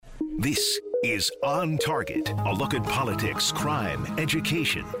This is On Target, a look at politics, crime,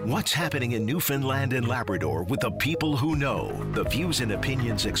 education, what's happening in Newfoundland and Labrador with the people who know. The views and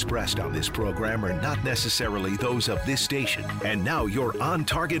opinions expressed on this program are not necessarily those of this station. And now your On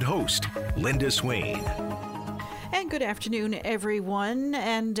Target host, Linda Swain. And good afternoon, everyone.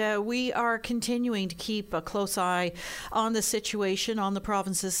 And we are continuing to keep a close eye on the situation on the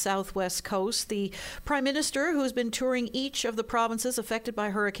province's southwest coast. The Prime Minister, who's been touring each of the provinces affected by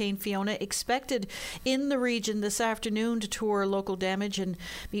Hurricane Fiona, expected in the region this afternoon to tour local damage and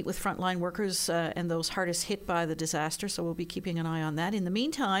meet with frontline workers and those hardest hit by the disaster. So we'll be keeping an eye on that. In the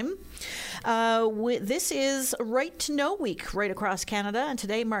meantime, this is Right to Know Week right across Canada, and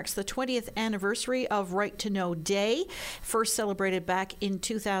today marks the 20th anniversary of Right to Know Day. First celebrated back in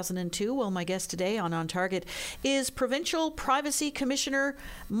 2002. Well, my guest today on Target is Provincial Privacy Commissioner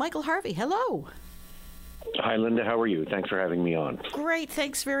Michael Harvey. Hello. Hi, Linda. How are you? Thanks for having me on. Great.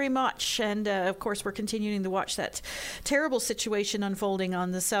 Thanks very much. And, of course, we're continuing to watch that terrible situation unfolding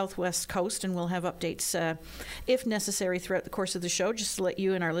on the southwest coast, and we'll have updates, if necessary, throughout the course of the show, just to let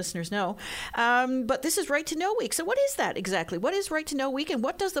you and our listeners know. But this is Right to Know Week. So what is that exactly? What is Right to Know Week, and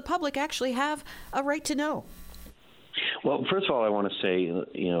what does the public actually have a right to know? Well, first of all, I want to say,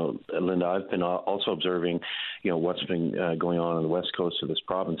 Linda, I've been also observing, what's been going on the west coast of this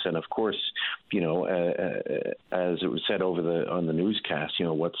province, and of course, as it was said on the newscast,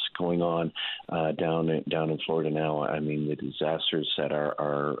 what's going on down in Florida now. I mean, the disasters that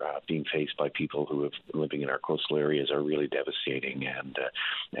are being faced by people who are living in our coastal areas are really devastating,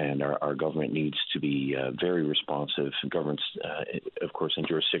 and our government needs to be very responsive. Governments, of course, in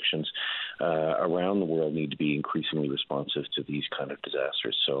jurisdictions around the world need to be increasingly responsive to these kind of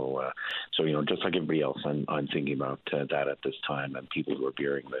disasters. So just like everybody else, I'm thinking about that at this time, and people who are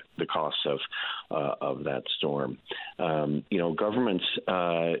bearing the costs of that storm. Governments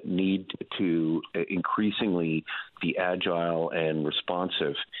need to increasingly be agile and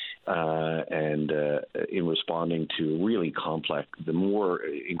responsive, and in responding to really the more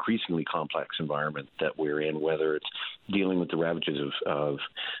increasingly complex environment that we're in, whether it's dealing with the ravages of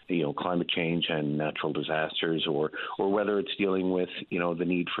climate change and natural disasters, or whether it's dealing with the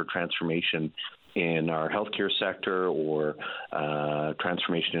need for transformation in our healthcare sector or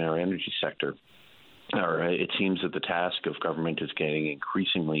transformation in our energy sector. It seems that the task of government is getting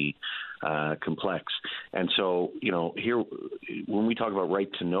increasingly complex. And so, here, when we talk about Right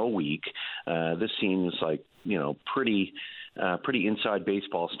to Know Week, this seems like, pretty inside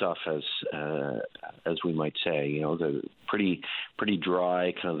baseball stuff, as we might say. The pretty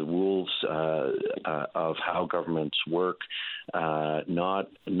dry kind of the rules of how governments work, not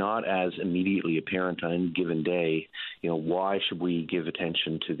as immediately apparent on any given day. Why should we give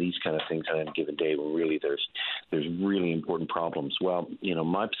attention to these kind of things on any given day when really there's really important problems? Well,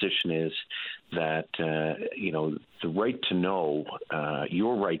 my position is that the right to know,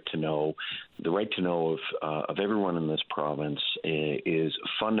 your right to know, the right to know of everyone in this province is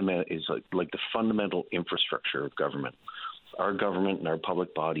fundamental. Is like the fundamental infrastructure of government. Our government and our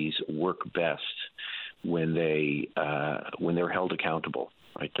public bodies work best when they're held accountable.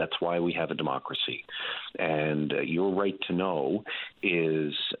 Right, that's why we have a democracy, and your right to know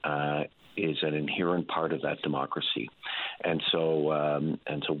is an inherent part of that democracy. And so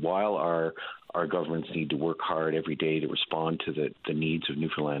while our governments need to work hard every day to respond to the needs of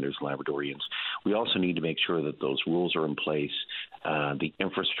Newfoundlanders and Labradorians, we also need to make sure that those rules are in place, the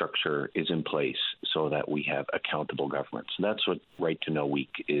infrastructure is in place, so that we have accountable governments. And that's what Right to Know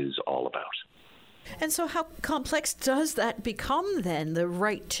Week is all about. And so how complex does that become then, the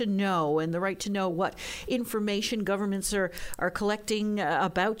right to know, and the right to know what information governments are collecting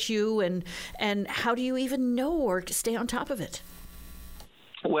about you, and how do you even know or stay on top of it?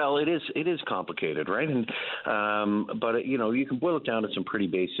 Well, it is complicated, right? And but you can boil it down to some pretty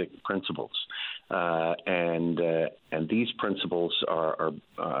basic principles, and these principles are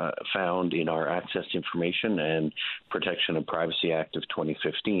found in our Access to Information and Protection of Privacy Act of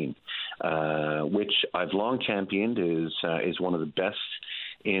 2015, which I've long championed is one of the best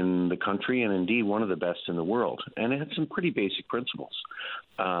in the country, and indeed one of the best in the world. And it has some pretty basic principles.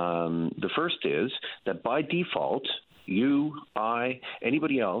 The first is that by default, you, I,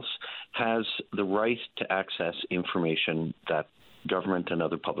 anybody else has the right to access information that government and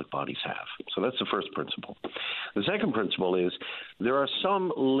other public bodies have. So that's the first principle. The second principle is there are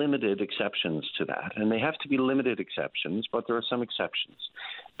some limited exceptions to that, and they have to be limited exceptions, but there are some exceptions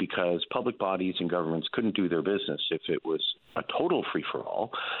because public bodies and governments couldn't do their business if it was a total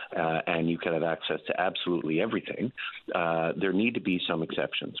free-for-all and you could have access to absolutely everything. There need to be some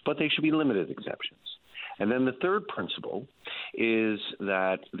exceptions, but they should be limited exceptions. And then the third principle is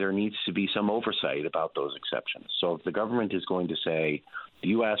that there needs to be some oversight about those exceptions. So if the government is going to say,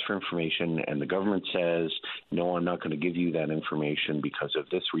 you ask for information and the government says, no, I'm not going to give you that information because of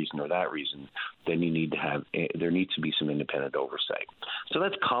this reason or that reason, then there needs to be some independent oversight. So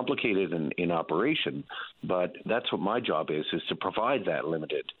that's complicated in operation, but that's what my job is to provide that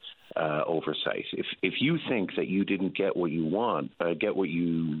limited oversight. If you think that you didn't get what you want, get what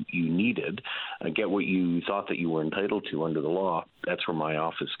you needed, get what you thought that you were entitled to under the law, that's where my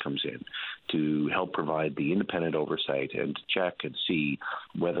office comes in to help provide the independent oversight and to check and see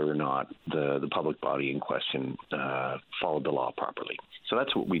whether or not the public body in question followed the law properly. So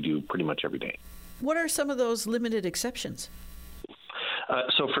that's what we do pretty much every day. What are some of those limited exceptions?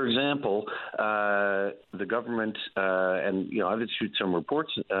 So, for example, the government, and I've issued some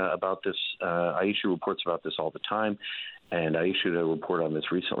reports about this. I issue reports about this all the time, and I issued a report on this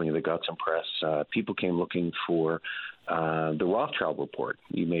recently that got some press. People came looking for the Rothschild report.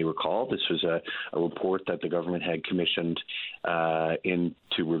 You may recall this was a report that the government had commissioned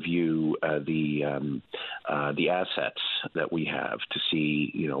to review the assets that we have to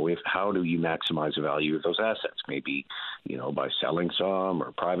see, how do you maximize the value of those assets? Maybe, by selling some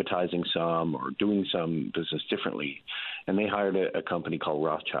or privatizing some or doing some business differently. And they hired a company called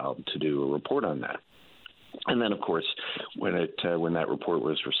Rothschild to do a report on that. And then, of course, when that report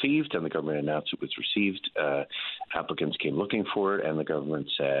was received and the government announced it was received, applicants came looking for it, and the government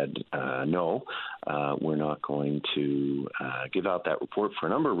said, no, we're not going to give out that report for a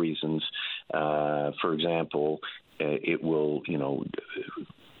number of reasons. For example, it will,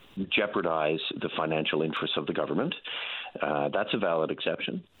 jeopardize the financial interests of the government. That's a valid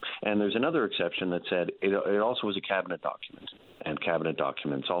exception. And there's another exception that said it also was a cabinet document, and cabinet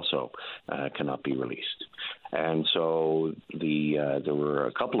documents also cannot be released. And so there were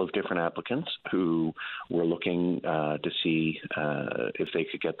a couple of different applicants who were looking to see if they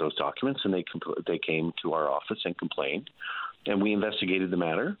could get those documents, and they came to our office and complained, and we investigated the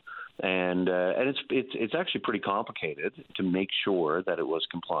matter. And it's actually pretty complicated to make sure that it was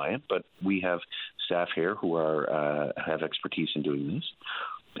compliant, but we have staff here who have expertise in doing this,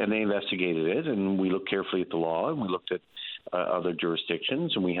 and they investigated it, and we looked carefully at the law, and we looked at other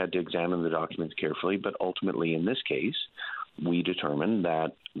jurisdictions, and we had to examine the documents carefully. But ultimately, in this case, we determined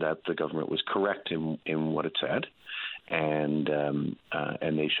that the government was correct in what it said, and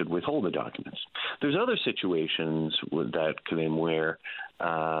they should withhold the documents. There's other situations that come in where,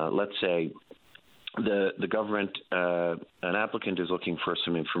 let's say, the government, an applicant is looking for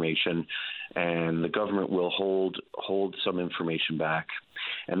some information, and the government will hold some information back.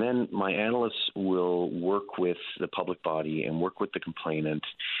 And then my analysts will work with the public body and work with the complainant.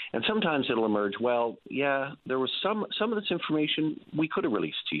 And sometimes it'll emerge, well, yeah, there was some of this information we could have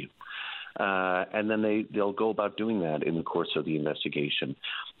released to you. And then they'll go about doing that in the course of the investigation.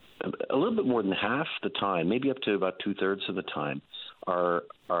 A little bit more than half the time, maybe up to about 2/3 of the time, our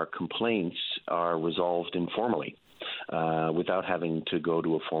complaints are resolved informally without having to go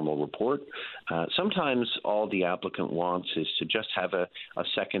to a formal report. Sometimes all the applicant wants is to just have a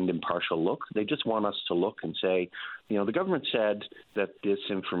second impartial look. They just want us to look and say, the government said that this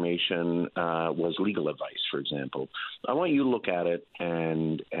information was legal advice, for example. I want you to look at it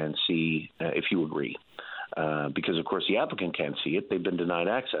and see if you agree. Because, of course, the applicant can't see it. They've been denied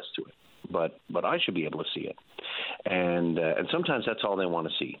access to it. But I should be able to see it. And sometimes that's all they want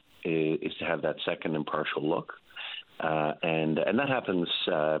to see is to have that second impartial look. And that happens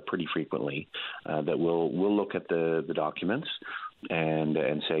pretty frequently, that we'll look at the documents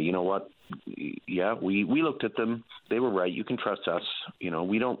and say, you know what, yeah, we looked at them. They were right. You can trust us.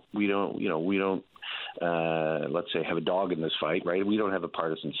 We don't let's say have a dog in this fight, right? We don't have a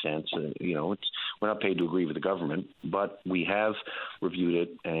partisan stance. We're not paid to agree with the government, but we have reviewed it,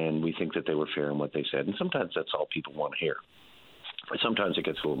 and we think that they were fair in what they said. And sometimes that's all people want to hear. Sometimes it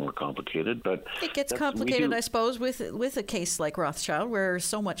gets a little more complicated, but it gets complicated, I suppose, with a case like Rothschild, where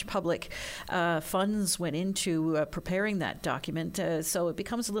so much public funds went into preparing that document. So it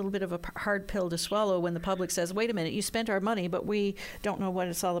becomes a little bit of a hard pill to swallow when the public says, "Wait a minute, you spent our money, but we don't know what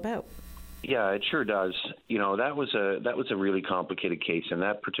it's all about." Yeah, it sure does. That was a really complicated case, and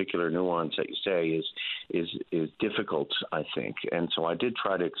that particular nuance that you say is difficult, I think. And so I did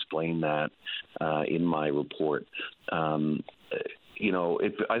try to explain that in my report.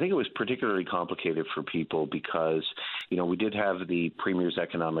 I think it was particularly complicated for people because, we did have the Premier's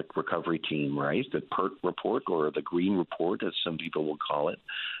Economic Recovery Team, right? The PERT report, or the Green Report, as some people will call it.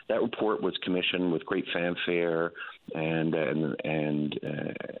 That report was commissioned with great fanfare, and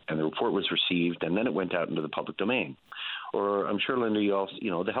the report was received, and then it went out into the public domain. Or I'm sure, Linda, you also,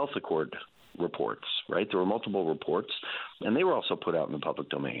 the Health Accord reports, right? There were multiple reports, and they were also put out in the public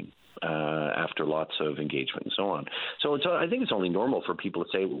domain after lots of engagement and so on. So I think it's only normal for people to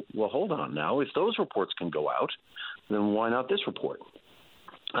say, well, hold on now. If those reports can go out, then why not this report?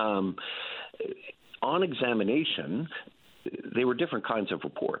 On examination, they were different kinds of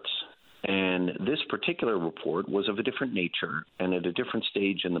reports. And this particular report was of a different nature and at a different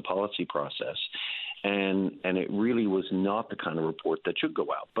stage in the policy process. And it really was not the kind of report that should go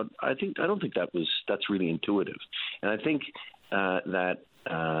out. But I don't think that's really intuitive. And I think that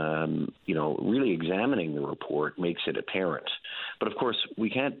really examining the report makes it apparent. But of course,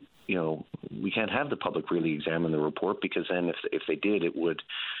 we can't have the public really examine the report, because then if they did, it would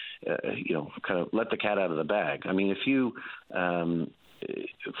kind of let the cat out of the bag. I mean, if you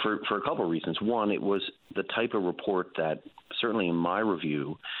for a couple of reasons. One, it was the type of report that, certainly in my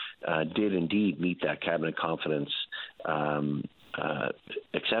review, did indeed meet that cabinet confidence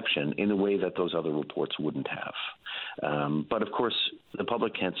exception in a way that those other reports wouldn't have. But of course, the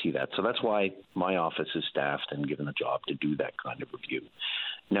public can't see that. So that's why my office is staffed and given the job to do that kind of review.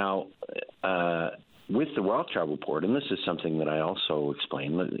 Now, with the Rothschild report, and this is something that I also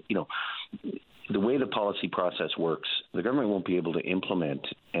explain, the way the policy process works, the government won't be able to implement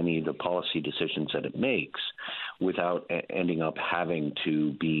any of the policy decisions that it makes without ending up having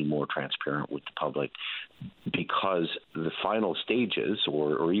to be more transparent with the public, because the final stages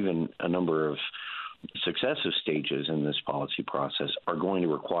or even a number of successive stages in this policy process are going to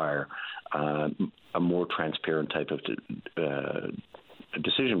require a more transparent type of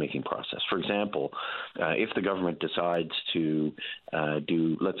decision-making process. For example, if the government decides to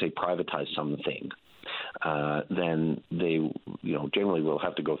let's say, privatize something, then they, generally will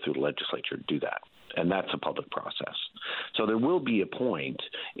have to go through the legislature to do that. And that's a public process. So there will be a point,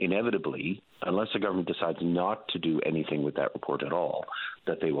 inevitably, unless the government decides not to do anything with that report at all,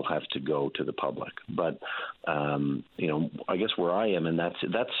 that they will have to go to the public. But, I guess where I am, and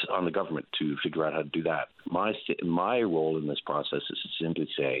that's on the government to figure out how to do that. My role in this process is to simply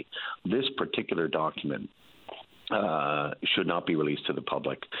say, this particular document should not be released to the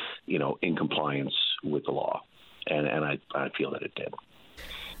public, in compliance with the law. And I feel that it did.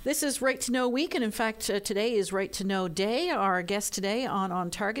 This is Right to Know Week, and in fact, today is Right to Know Day. Our guest today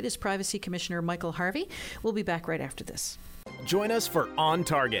on Target is Privacy Commissioner Michael Harvey. We'll be back right after this. Join us for On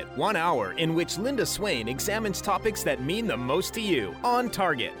Target, 1 hour in which Linda Swain examines topics that mean the most to you. On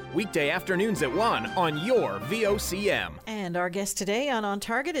Target, weekday afternoons at 1 on your VOCM. And our guest today on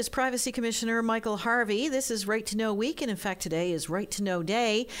Target is Privacy Commissioner Michael Harvey. This is Right to Know Week, and in fact, today is Right to Know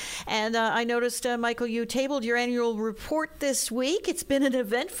Day. And I noticed, Michael, you tabled your annual report this week. It's been an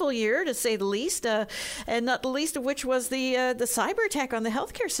eventful year, to say the least, and not the least of which was the cyber attack on the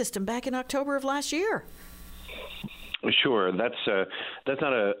healthcare system back in October of last year. Sure, that's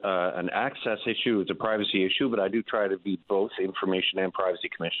not an access issue; it's a privacy issue. But I do try to be both information and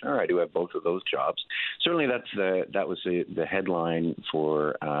privacy commissioner. I do have both of those jobs. Certainly, that was the headline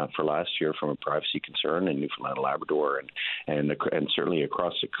for last year from a privacy concern in Newfoundland and Labrador, and certainly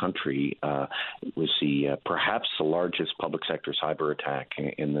across the country. Was perhaps the largest public sector cyber attack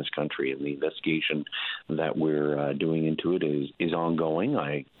in this country, and the investigation that we're doing into it is ongoing.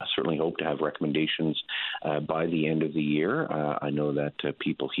 I certainly hope to have recommendations by the end of the year. I know that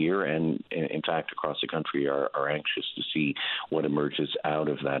people here and in fact across the country are anxious to see what emerges out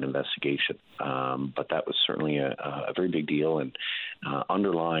of that investigation. But that was certainly a very big deal, and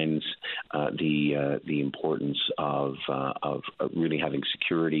underlines the importance of really having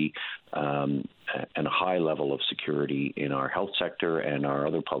security and a high level of security in our health sector and our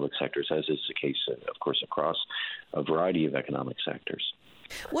other public sectors, as is the case, of course, across a variety of economic sectors.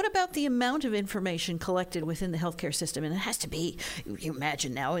 What about the amount of information collected within the healthcare system? And it has to be, you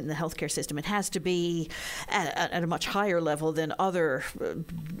imagine now in the healthcare system, it has to be at a much higher level than other,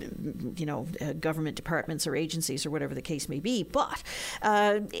 government departments or agencies or whatever the case may be. But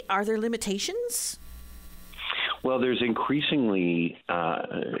are there limitations? Well, there's increasingly,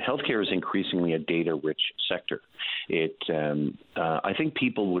 healthcare is increasingly a data-rich sector. I think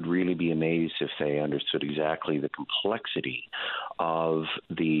people would really be amazed if they understood exactly the complexity of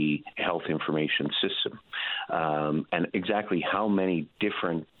the health information system and exactly how many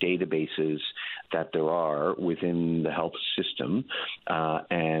different databases that there are within the health system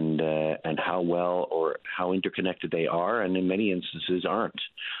and how well or how interconnected they are, and in many instances aren't.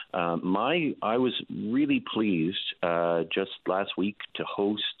 I was really pleased just last week to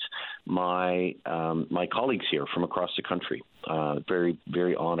host my colleagues here from across the country. Very,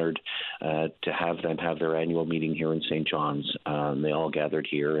 very honored to have them have their annual meeting here in St. John's. They all gathered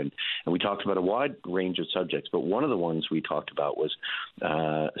here, and we talked about a wide range of subjects, but one of the ones we talked about was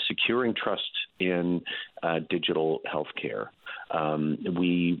securing trust in digital healthcare.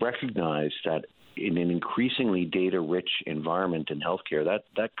 We recognize that in an increasingly data-rich environment in healthcare,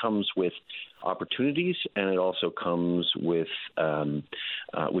 that comes with opportunities, and it also comes with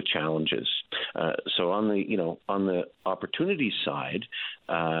challenges. So on the opportunities side,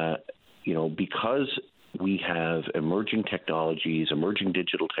 because we have emerging technologies, emerging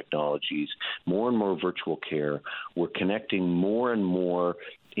digital technologies, more and more virtual care, we're connecting more and more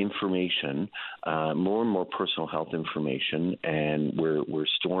information, more and more personal health information, and we're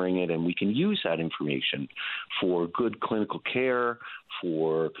storing it, and we can use that information for good clinical care,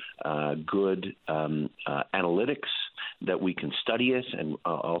 for good analytics, that we can study it, and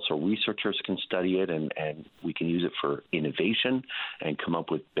also researchers can study it, and we can use it for innovation and come up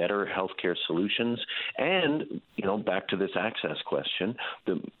with better healthcare solutions. And back to this access question,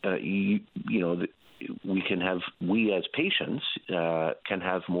 we as patients can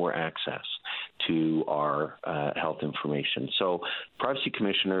have more access to our health information. So privacy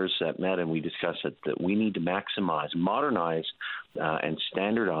commissioners that met, and we discussed that we need to maximize, modernize, and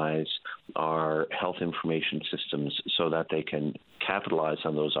standardize our health information systems so that they can capitalize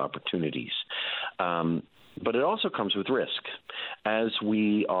on those opportunities. But it also comes with risk. As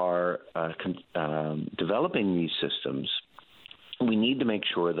we are developing these systems, we need to make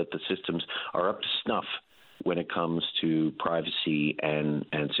sure that the systems are up to snuff when it comes to privacy and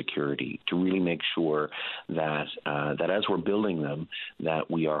security, to really make sure that as we're building them,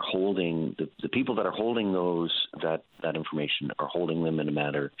 that we are holding the people that are holding that information are holding them in a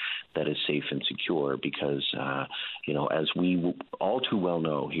manner that is safe and secure. Because as we all too well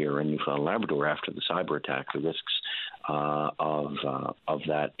know here in Newfoundland and Labrador, after the cyber attack, the risks of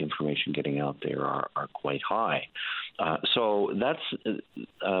that information getting out there are quite high. So that's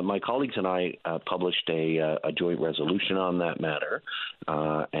my colleagues and I published a joint resolution on that matter,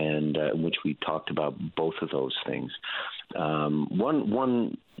 and in which we talked about both of those things.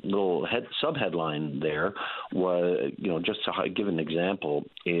 One little sub-headline there was, just to give an example,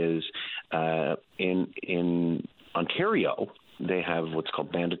 is in Ontario, they have what's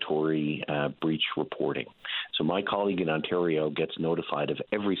called mandatory breach reporting. So my colleague in Ontario gets notified of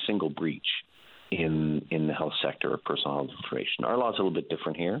every single breach in the health sector of personal health information. Our law is a little bit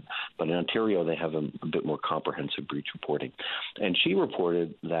different here, but in Ontario they have a bit more comprehensive breach reporting. And she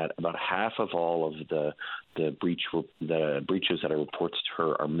reported that about half of all of the breaches that are reports to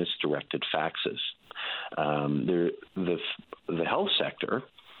her are misdirected faxes. The health sector,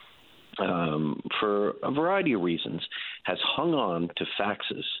 for a variety of reasons, has hung on to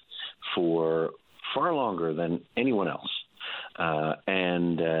faxes for far longer than anyone else.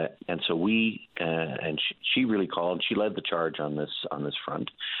 And so we and she really called. She led the charge on this front.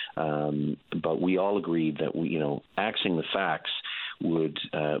 But we all agreed that axing the fax would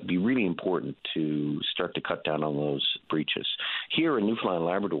be really important to start to cut down on those breaches. Here in Newfoundland and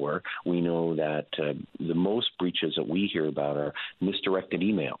Labrador, we know that the most breaches that we hear about are misdirected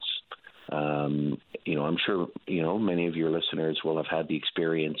emails. I'm sure, many of your listeners will have had the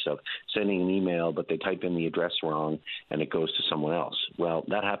experience of sending an email, but they type in the address wrong and it goes to someone else. Well,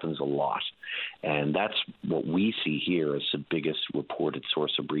 that happens a lot. And that's what we see here as the biggest reported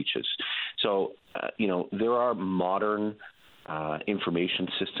source of breaches. So, there are modern information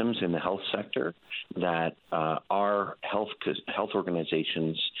systems in the health sector that our health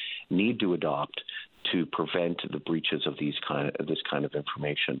organizations need to adopt to prevent the breaches of this kind of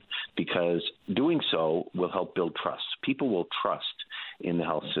information, because doing so will help build trust. People will trust in the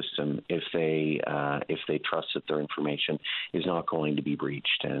health system if they trust that their information is not going to be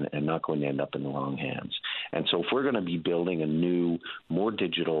breached and not going to end up in the wrong hands. And so if we're going to be building a new, more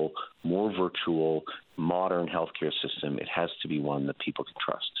digital, more virtual, modern healthcare system, it has to be one that people can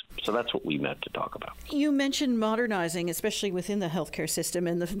trust. So that's what we meant to talk about. You mentioned modernizing, especially within the healthcare system,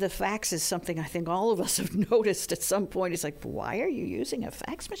 and the fax is something I think all of us have noticed at some point. It's like, why are you using a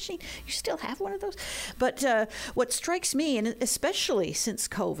fax machine? You still have one of those? But what strikes me, and especially since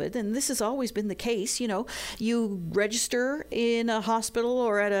COVID, and this has always been the case, you register in a hospital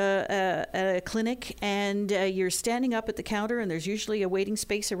or at a clinic, and you're standing up at the counter, and there's usually a waiting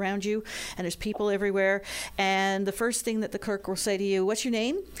space around you, and there's people everywhere. And the first thing that the clerk will say to you, what's your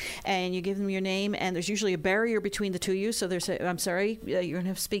name? And you give them your name, and there's usually a barrier between the two of you. So there's I'm sorry, you're going to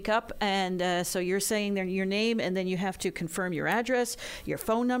have to speak up. And so you're saying your name, and then you have to confirm your address, your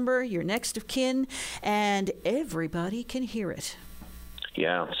phone number, your next of kin, and everybody can hear it.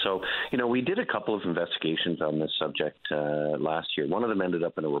 Yeah, so, we did a couple of investigations on this subject last year. One of them ended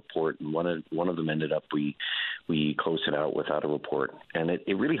up in a report, and one of them ended up we closed it out without a report. And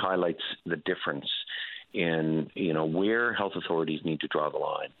it really highlights the difference in, where health authorities need to draw the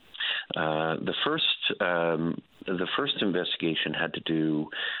line. The first investigation had to do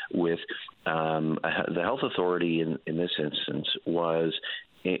with the health authority in this instance was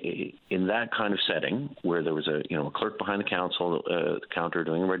in that kind of setting where there was a clerk behind the counter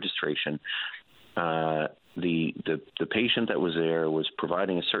doing a registration. The patient that was there was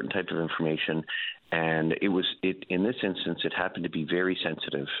providing a certain type of information, and in this instance it happened to be very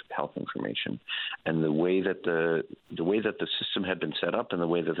sensitive health information, and the way that the system had been set up and the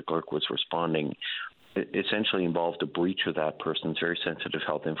way that the clerk was responding essentially involved a breach of that person's very sensitive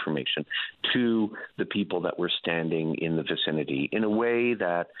health information to the people that were standing in the vicinity in a way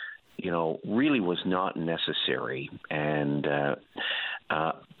that really was not necessary. And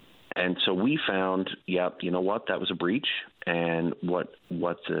so we found, that was a breach. And what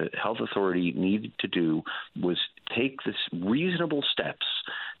the health authority needed to do was take this reasonable steps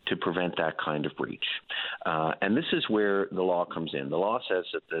to prevent that kind of breach. And this is where the law comes in. The law says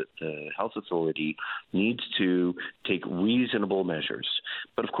that the health authority needs to take reasonable measures.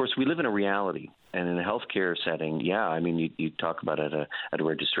 But of course, we live in a reality. And in a healthcare setting, you talk about at a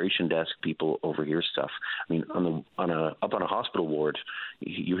registration desk, people overhear stuff. I mean, up on a hospital ward,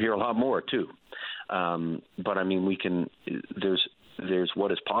 you hear a lot more too. But I mean, there's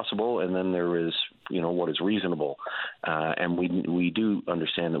what is possible, and then there is what is reasonable. And we do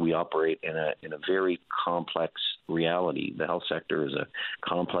understand that we operate in a very complex reality. The health sector is a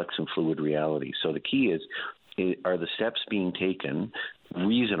complex and fluid reality. So the key is, are the steps being taken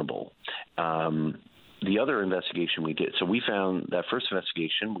reasonable? The other investigation we did, so we found that first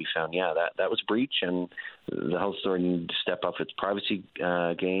investigation, we found, that was breach, and the health authority needed to step up its privacy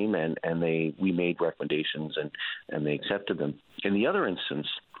game, and we made recommendations, and they accepted them. In the other instance,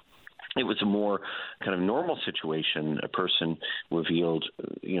 it was a more kind of normal situation. A person revealed,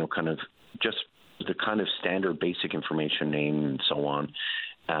 kind of just the kind of standard basic information, name and so on.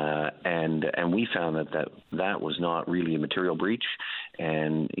 And we found that was not really a material breach,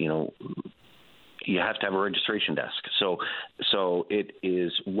 and you have to have a registration desk. So it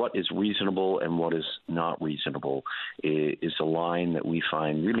is what is reasonable and what is not reasonable is a line that we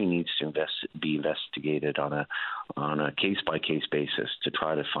find really needs to be investigated on a case-by-case basis to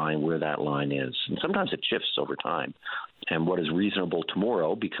try to find where that line is. And sometimes it shifts over time. And what is reasonable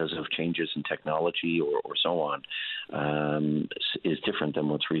tomorrow because of changes in technology or so on is different than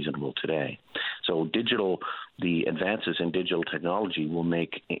what's reasonable today. So the advances in digital technology will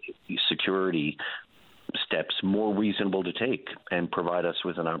make security steps more reasonable to take and provide us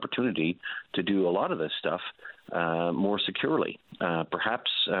with an opportunity to do a lot of this stuff more securely.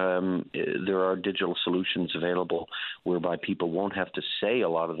 Perhaps there are digital solutions available whereby people won't have to say a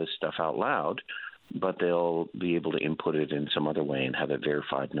lot of this stuff out loud, but they'll be able to input it in some other way and have it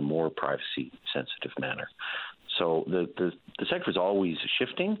verified in a more privacy-sensitive manner. So the sector is always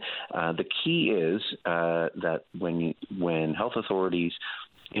shifting. The key is that when health authorities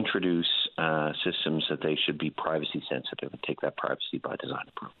introduce systems, that they should be privacy-sensitive and take that privacy by design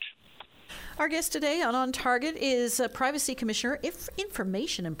approach. Our guest today on Target is Privacy Commissioner,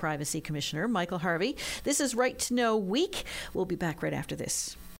 Information and Privacy Commissioner Michael Harvey. This is Right to Know Week. We'll be back right after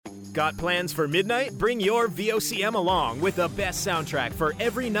this. Got plans for midnight? Bring your VOCM along with the best soundtrack for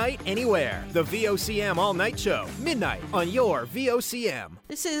every night, anywhere. The VOCM All Night Show, midnight on your VOCM.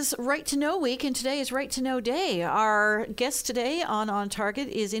 This is Right to Know Week, and today is Right to Know Day. Our guest today on Target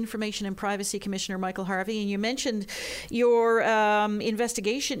is Information and Privacy Commissioner Michael Harvey, and you mentioned your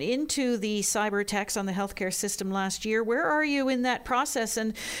investigation into the cyber attacks on the healthcare system last year. Where are you in that process,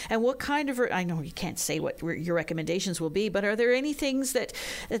 and what kind of, I know you can't say what your recommendations will be, but are there any things that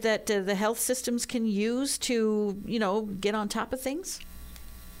the health systems can use to, get on top of things?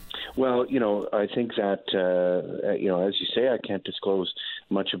 Well, I think that, as you say, I can't disclose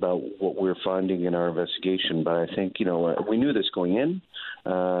much about what we're finding in our investigation, but I think, we knew this going in,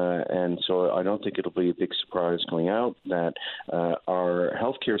 and so I don't think it'll be a big surprise going out that our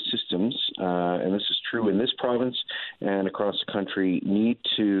healthcare systems, and this is true in this province and across the country,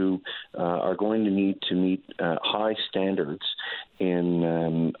 are going to need to meet high standards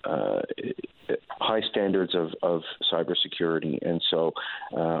high standards of cybersecurity. And so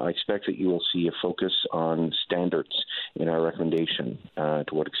I expect that you will see a focus on standards in our recommendation. To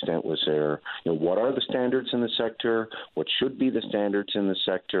what extent was there, what are the standards in the sector? What should be the standards in the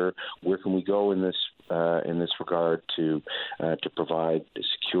sector? Where can we go in this in this regard to provide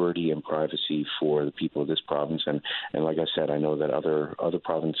security and privacy for the people of this province. And like I said, I know that other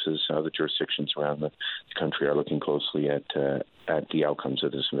provinces, other jurisdictions around the country are looking closely at the outcomes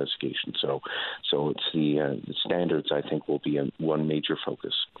of this investigation. So it's the standards, I think, will be one major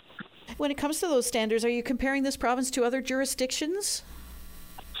focus. When it comes to those standards, are you comparing this province to other jurisdictions?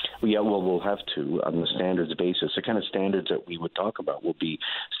 Yeah, well, we'll have to on the standards basis. The kind of standards that we would talk about will be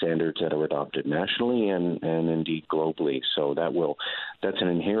standards that are adopted nationally and indeed globally. So that's an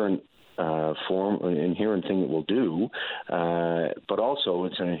inherent inherent thing that we'll do, but also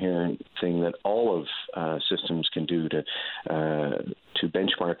it's an inherent thing that all of systems can do to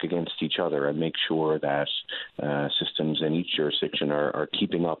benchmark against each other and make sure that systems in each jurisdiction are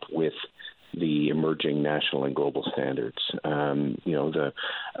keeping up with the emerging national and global standards. The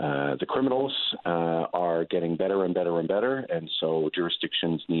criminals are getting better and better and better, and so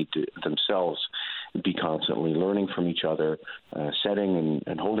jurisdictions need to themselves be constantly learning from each other, setting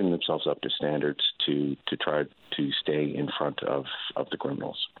and holding themselves up to standards to try to stay in front of the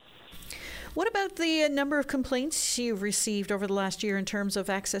criminals. What about the number of complaints you've received over the last year in terms of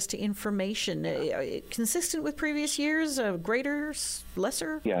access to information? Consistent with previous years? Greater?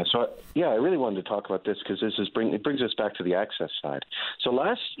 Lesser? Yeah, I really wanted to talk about this because it brings us back to the access side. So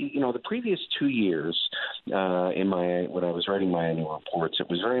the previous 2 years, when I was writing my annual reports, it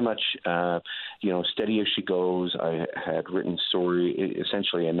was very much, steady as she goes. I had written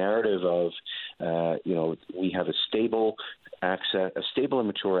essentially a narrative of, we have a stable and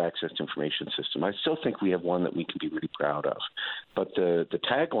mature access to information system. I still think we have one that we can be really proud of. But the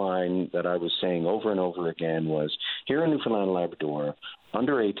tagline that I was saying over and over again was, here in Newfoundland and Labrador,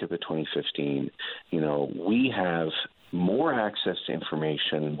 under ATIP of 2015, we have more access to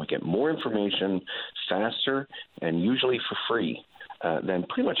information. We get more information faster and usually for free than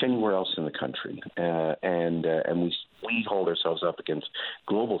pretty much anywhere else in the country. And we hold ourselves up against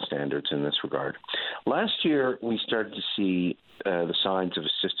global standards in this regard. Last year, we started to see the signs of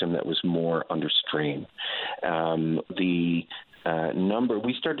a system that was more under strain. We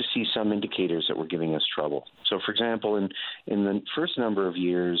started to see some indicators that were giving us trouble. So, for example, in the first number of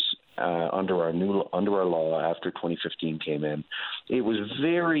years under our law after 2015 came in, it was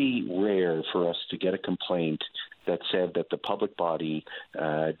very rare for us to get a complaint that said that the public body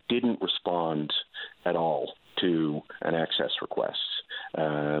didn't respond at all to an access request.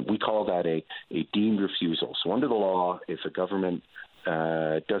 We call that a deemed refusal. So under the law, if a government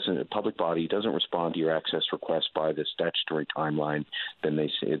a public body doesn't respond to your access request by the statutory timeline, then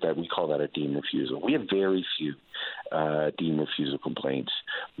they say that we call that a deemed refusal. We have very few deemed refusal complaints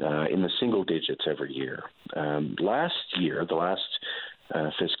in the single digits every year. Last year, the last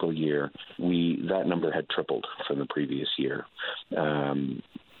fiscal year, that number had tripled from the previous year.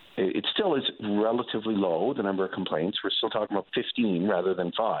 It still is relatively low, the number of complaints. We're still talking about 15 rather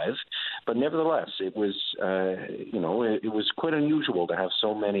than 5. But nevertheless, it was, it was quite unusual to have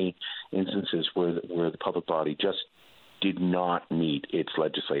so many instances where the public body just did not meet its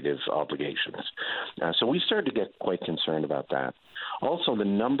legislative obligations. So we started to get quite concerned about that. Also, the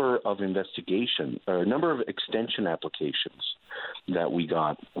number of number of extension applications that we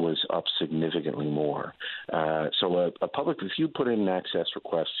got was up significantly more. So if you put in an access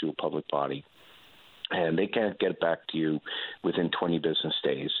request to a public body, and they can't get back to you within 20 business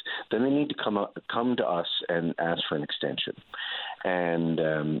days, then they need to come to us and ask for an extension.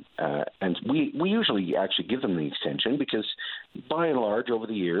 And we usually actually give them the extension because, by and large, over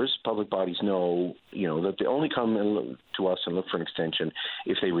the years, public bodies know that they only come to us and look for an extension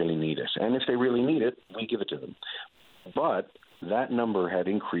if they really need it. And if they really need it, we give it to them. But that number had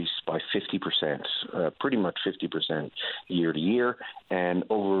increased by 50%, pretty much 50% year to year. And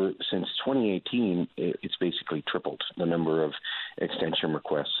since 2018, it's basically tripled the number of extension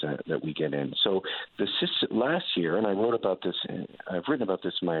requests that we get in. So last year, and I've written about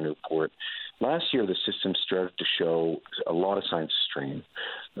this in my annual report, last year the system started to show a lot of signs of strain.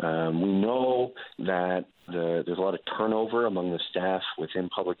 We know that there's a lot of turnover among the staff within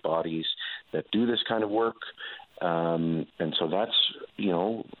public bodies that do this kind of work. And so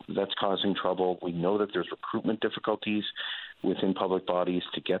that's causing trouble. We know that there's recruitment difficulties within public bodies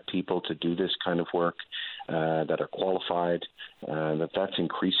to get people to do this kind of work that are qualified, that's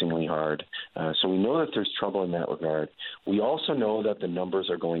increasingly hard. So we know that there's trouble in that regard. We also know that the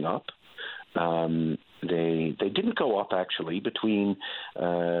numbers are going up. They didn't go up actually between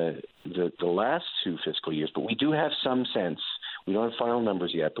the last two fiscal years, but we do have some sense. We don't have final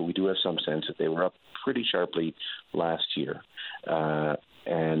numbers yet, but we do have some sense that they were up pretty sharply last year.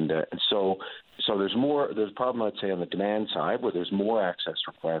 And so there's a problem, I'd say, on the demand side where there's more access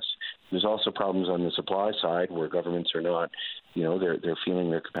requests. There's also problems on the supply side where governments are not, they're feeling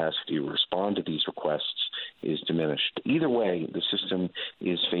their capacity to respond to these requests is diminished. Either way, the system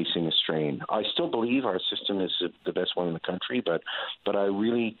is facing a strain. I still believe our system is the best one in the country, but I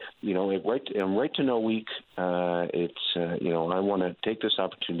really, Right to Know Week, I want to take this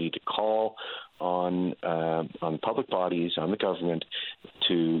opportunity to call on public bodies, on the government,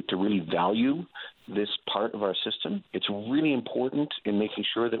 to really value this part of our system. It's really important in making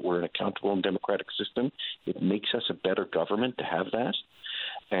sure that we're an accountable and democratic system. It makes us a better government to have that,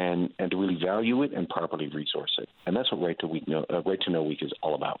 and to really value it and properly resource it. And that's what Right to Know Week is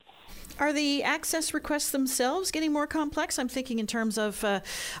all about. Are the access requests themselves getting more complex? I'm thinking in terms of,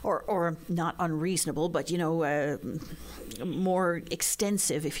 or not unreasonable, but, more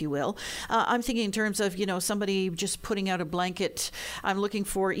extensive, if you will. I'm thinking in terms of, somebody just putting out a blanket, I'm looking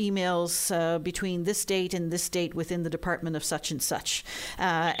for emails between this date and this date within the department of such and such.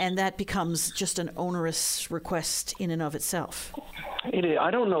 And that becomes just an onerous request in and of itself. I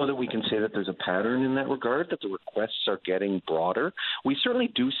don't know that we can say that there's a pattern in that regard, that the requests are getting broader. We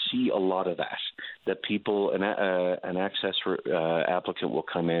certainly do see a lot of that people, an access applicant will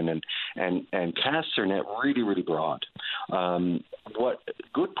come in and cast their net really, really broad. What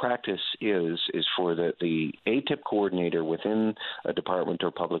good practice is for the ATIP coordinator within a department or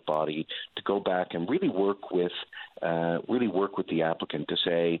public body to go back and really work with the applicant to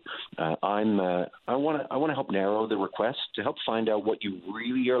say, I want to help narrow the request, to help find out what you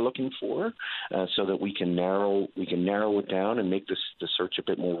really are looking for, so that we can narrow it down and make the search a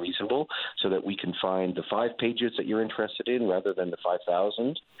bit more reasonable, so that we can find the 5 pages that you're interested in rather than the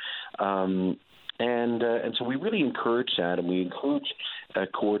 5,000. And so we really encourage that, and we encourage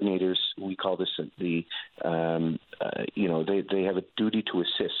coordinators. We call this they have a duty to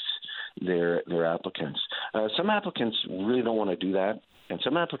assist their applicants. Some applicants really don't want to do that, and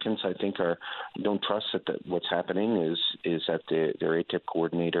some applicants, I think, don't trust that what's happening is that their ATIP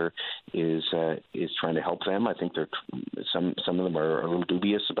coordinator is trying to help them. I think some of them are a little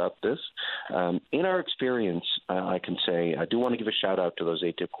dubious about this. In our experience, I can say I do want to give a shout out to those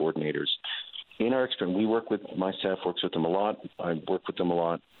ATIP coordinators. In our experience, my staff works with them a lot. I work with them a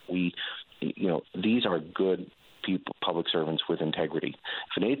lot. These are good people, public servants with integrity.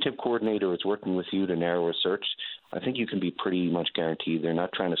 If an ATIP coordinator is working with you to narrow a search, I think you can be pretty much guaranteed they're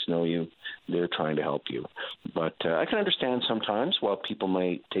not trying to snow you. They're trying to help you. But I can understand sometimes why people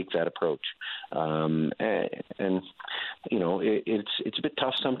might take that approach. It's a bit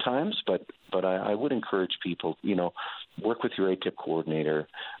tough sometimes, but I would encourage people, work with your ATIP coordinator.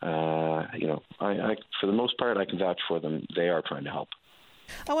 I for the most part, I can vouch for them. They are trying to help.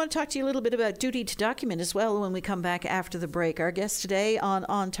 I want to talk to you a little bit about duty to document as well when we come back after the break. Our guest today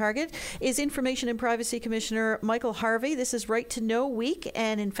on Target is Information and Privacy Commissioner Michael Harvey. This is Right to Know Week,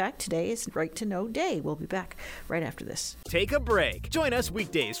 and in fact, today is Right to Know Day. We'll be back right after this. Take a break. Join us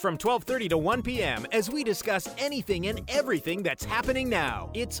weekdays from 12:30 to 1 p.m. as we discuss anything and everything that's happening now.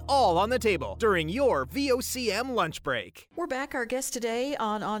 It's all on the table during your VOCM lunch break. We're back. Our guest today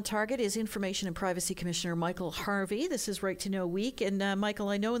on Target is Information and Privacy Commissioner Michael Harvey. This is Right to Know Week, and Michael,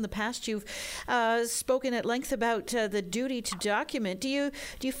 I know in the past you've spoken at length about the duty to document. Do you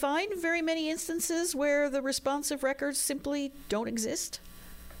find very many instances where the responsive records simply don't exist?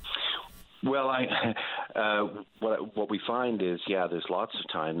 Well, what we find is, there's lots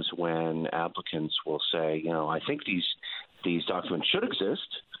of times when applicants will say, I think these documents should exist,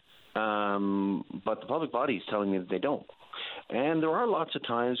 but the public body is telling me that they don't. And there are lots of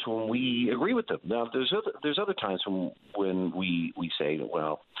times when we agree with them. Now, there's other times when we say,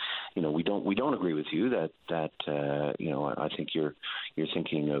 well, we don't agree with you that I think you're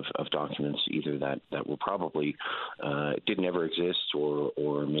thinking of documents either that were probably didn't ever exist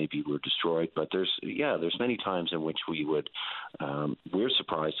or maybe were destroyed. But there's many times in which we're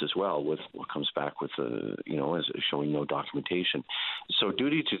surprised as well with what comes back with as showing no documentation. So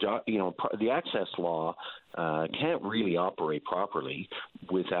duty to the access law can't really operate properly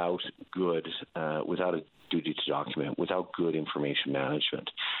without a duty to document, without good information management.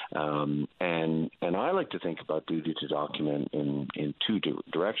 And I like to think about duty to document in two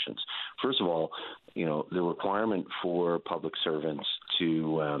directions. First of all, the requirement for public servants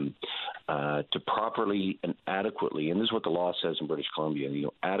to to properly and adequately, and this is what the law says in British Columbia,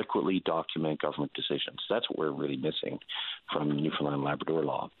 adequately document government decisions. That's what we're really missing from the Newfoundland Labrador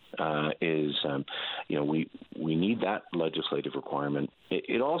law. We need that legislative requirement.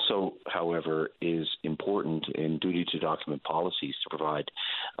 It also, however, is important in duty to document policies to provide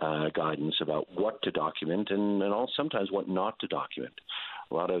guidance about what to document and also sometimes what not to document.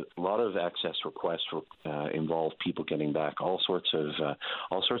 A lot of access requests involve people getting back all sorts of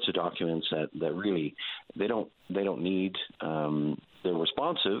documents that really they don't need. They're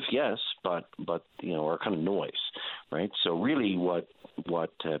responsive, yes, but are kind of noise, right? So really, what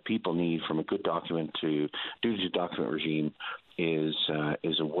people need from a good document to duty to document regime is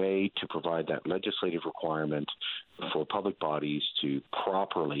a way to provide that legislative requirement for public bodies to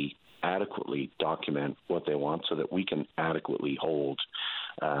properly, adequately document what they want, so that we can adequately hold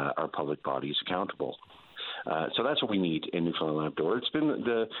our public bodies accountable. So that's what we need in Newfoundland and Labrador. It's been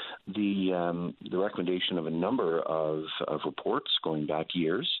the recommendation of a number of reports going back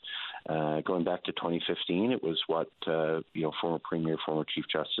years. Going back to 2015, it was what former Premier, former Chief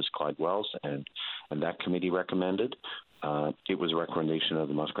Justice Clyde Wells and that committee recommended. It was a recommendation of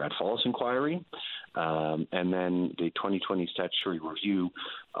the Muskrat Falls Inquiry, and then the 2020 statutory review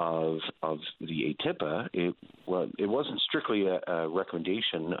of the ATIPA. It wasn't strictly a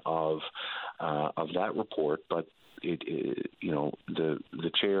recommendation of that report, but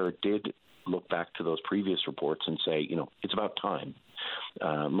the chair did look back to those previous reports and say, it's about time.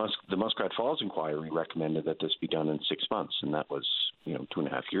 The Muskrat Falls Inquiry recommended that this be done in 6 months, and that was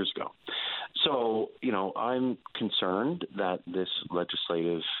 2.5 years ago. So I'm concerned that this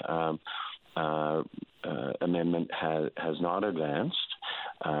legislative amendment has not advanced.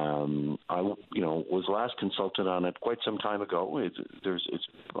 I was last consulted on it quite some time ago.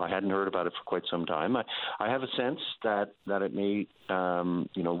 I hadn't heard about it for quite some time. I have a sense that it may,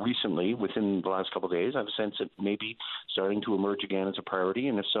 recently, within the last couple of days, I have a sense it may be starting to emerge again as a priority,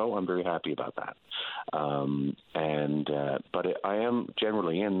 and if so, I'm very happy about that. But I am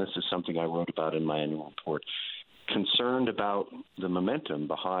generally, and this is something I wrote about in my annual report, concerned about the momentum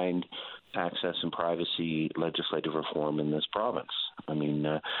behind access and privacy legislative reform in this province. I mean,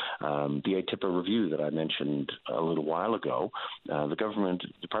 the ATIPA review that I mentioned a little while ago, the Department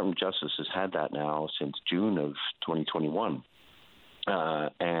of Justice has had that now since June of 2021.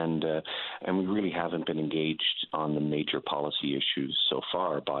 And we really haven't been engaged on the major policy issues so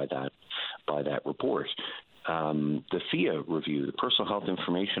far by that report. The FIA review, the Personal Health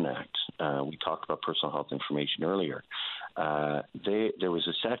Information Act, we talked about personal health information earlier. There was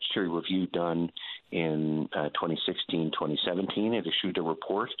a statutory review done in 2016, 2017. It issued a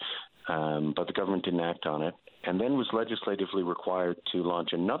report, but the government didn't act on it, and then was legislatively required to launch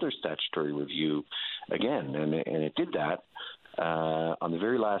another statutory review again, and it did that. On the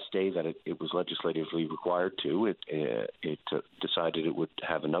very last day that it was legislatively required to, it decided it would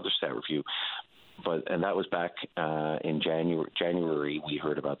have another stat review. And that was back in January. We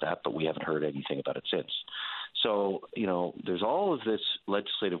heard about that, but we haven't heard anything about it since. So, there's all of this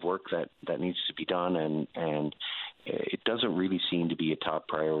legislative work that needs to be done, and it doesn't really seem to be a top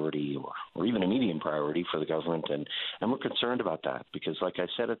priority or even a medium priority for the government, and we're concerned about that because, like I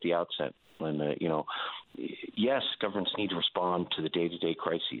said at the outset, when yes, governments need to respond to the day-to-day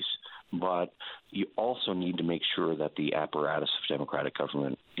crises, but you also need to make sure that the apparatus of democratic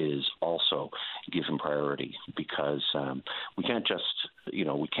government is also given priority, because we can't just,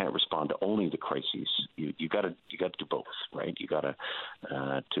 we can't respond to only the crises. You got to do both, right? You got to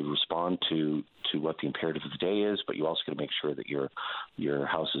respond to what the imperative of the day is, but you also got to make sure that your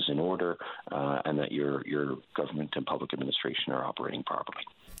house is in order and that your government and public administration are operating properly.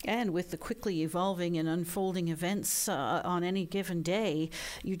 And with the quickly evolving and unfolding events on any given day,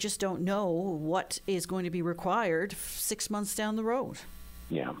 you just don't know what is going to be required 6 months down the road.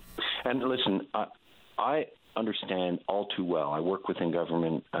 Yeah. And listen, I understand all too well. I worked within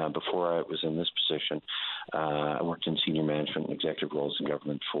government before I was in this position. I worked in senior management and executive roles in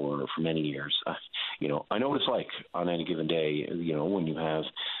government for many years. I know what it's like on any given day, when you have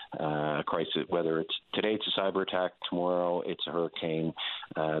a crisis, whether today it's a cyber attack, tomorrow it's a hurricane,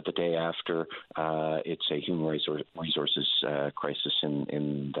 the day after it's a human resources crisis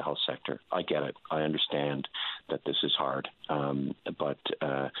in the health sector. I get it. I understand that this is hard, but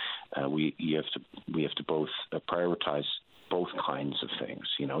we have to both prioritize both kinds of things.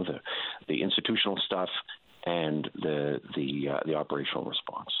 The institutional stuff and the operational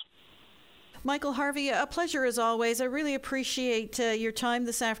response. Michael Harvey, a pleasure as always. I really appreciate your time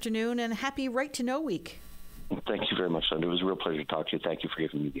this afternoon, and happy Right to Know Week. Thank you very much, Linda. It was a real pleasure to talk to you. Thank you for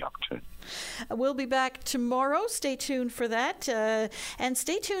giving me the opportunity. We'll be back tomorrow. Stay tuned for that. And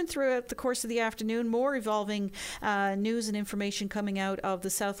stay tuned throughout the course of the afternoon. More evolving news and information coming out of the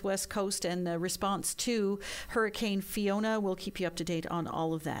Southwest Coast and the response to Hurricane Fiona. We'll keep you up to date on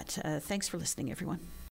all of that. Thanks for listening, everyone.